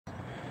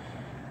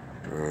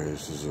Alright,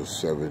 this is a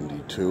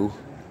 72.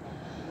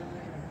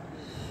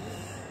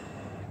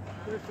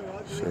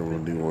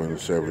 71,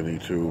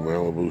 72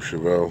 Malibu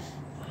Chevelle.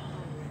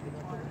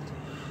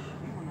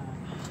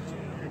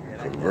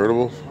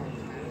 Convertible.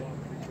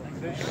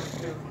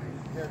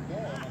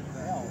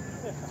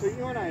 So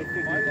you and I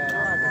figured that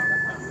out.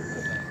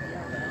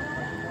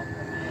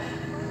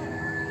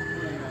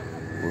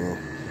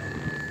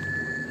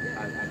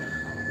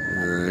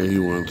 Well, he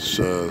wants,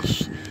 I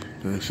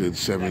said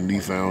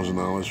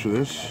 $70,000 for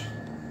this.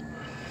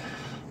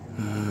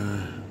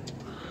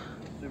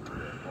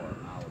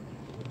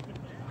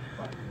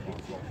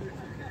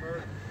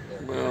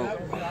 Well,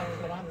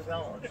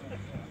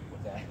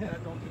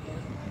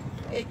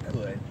 It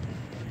could.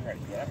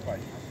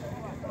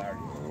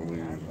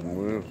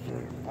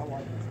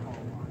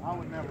 I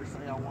would never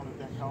say I wanted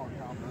that color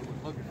car,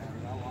 but looking at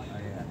it, I like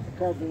it. The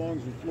car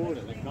belongs in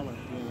Florida. The color,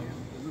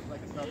 it looks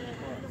like a southern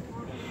car.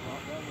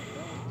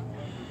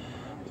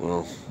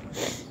 Well,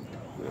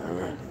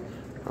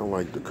 I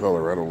like the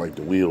color. I don't like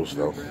the wheels,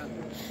 though.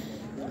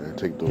 I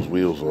take those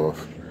wheels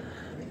off.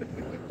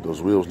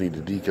 Those wheels need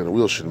to decal. The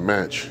wheels should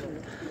match.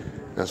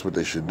 That's what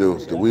they should do.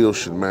 The wheels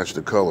should match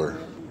the color.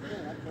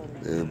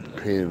 They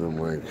painted them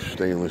like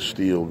stainless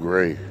steel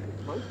gray,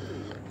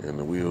 and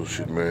the wheels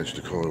should match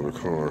the color of the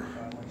car.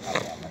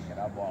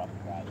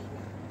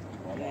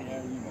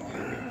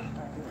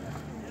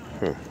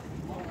 Huh.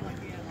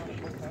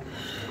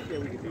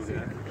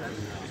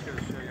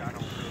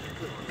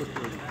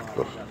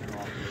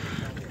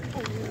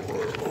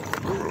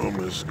 Chrome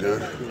is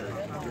good.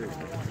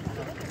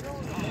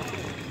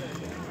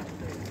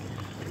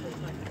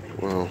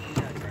 Well,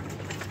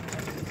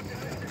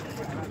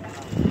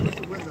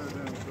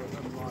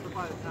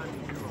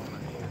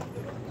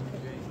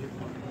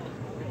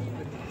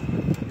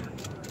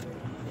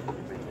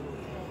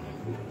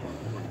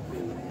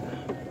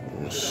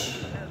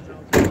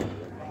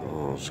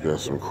 it's got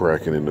some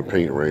cracking in the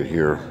paint right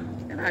here.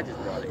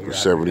 For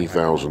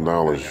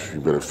 $70,000,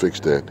 you better fix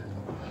that.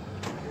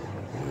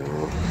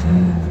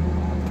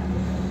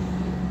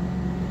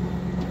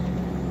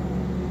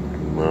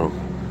 Well,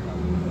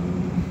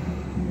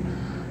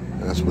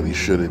 that's what he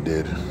should have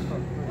did.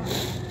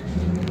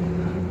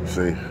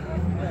 See,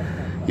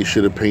 he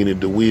should have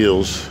painted the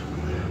wheels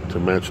to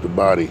match the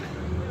body.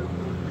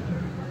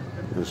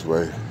 This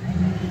way,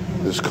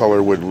 this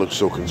color wouldn't look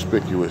so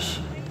conspicuous.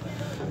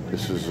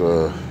 This is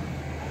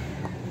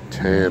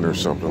tan or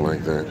something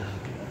like that.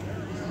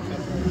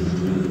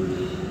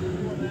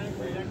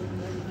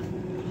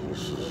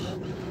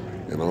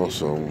 And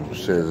also it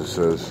says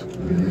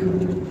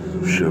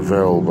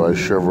Chevelle by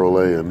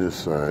Chevrolet on this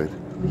side.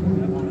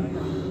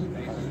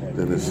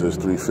 Then it says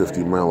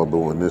 350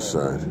 Malibu on this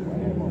side.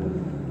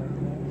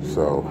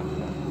 So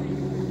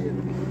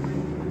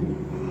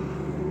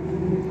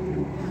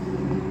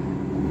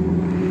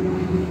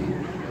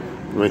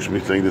makes me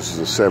think this is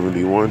a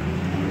 71.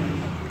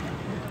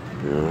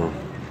 Yeah.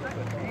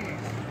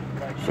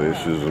 So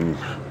this is a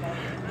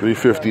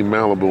 350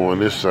 Malibu on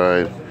this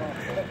side,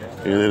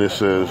 and then it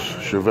says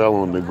Chevelle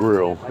on the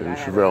grill and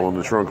Chevelle on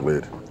the trunk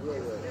lid.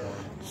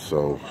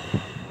 So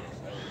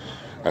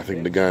I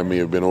think the guy may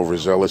have been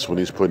overzealous when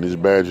he's putting his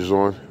badges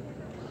on.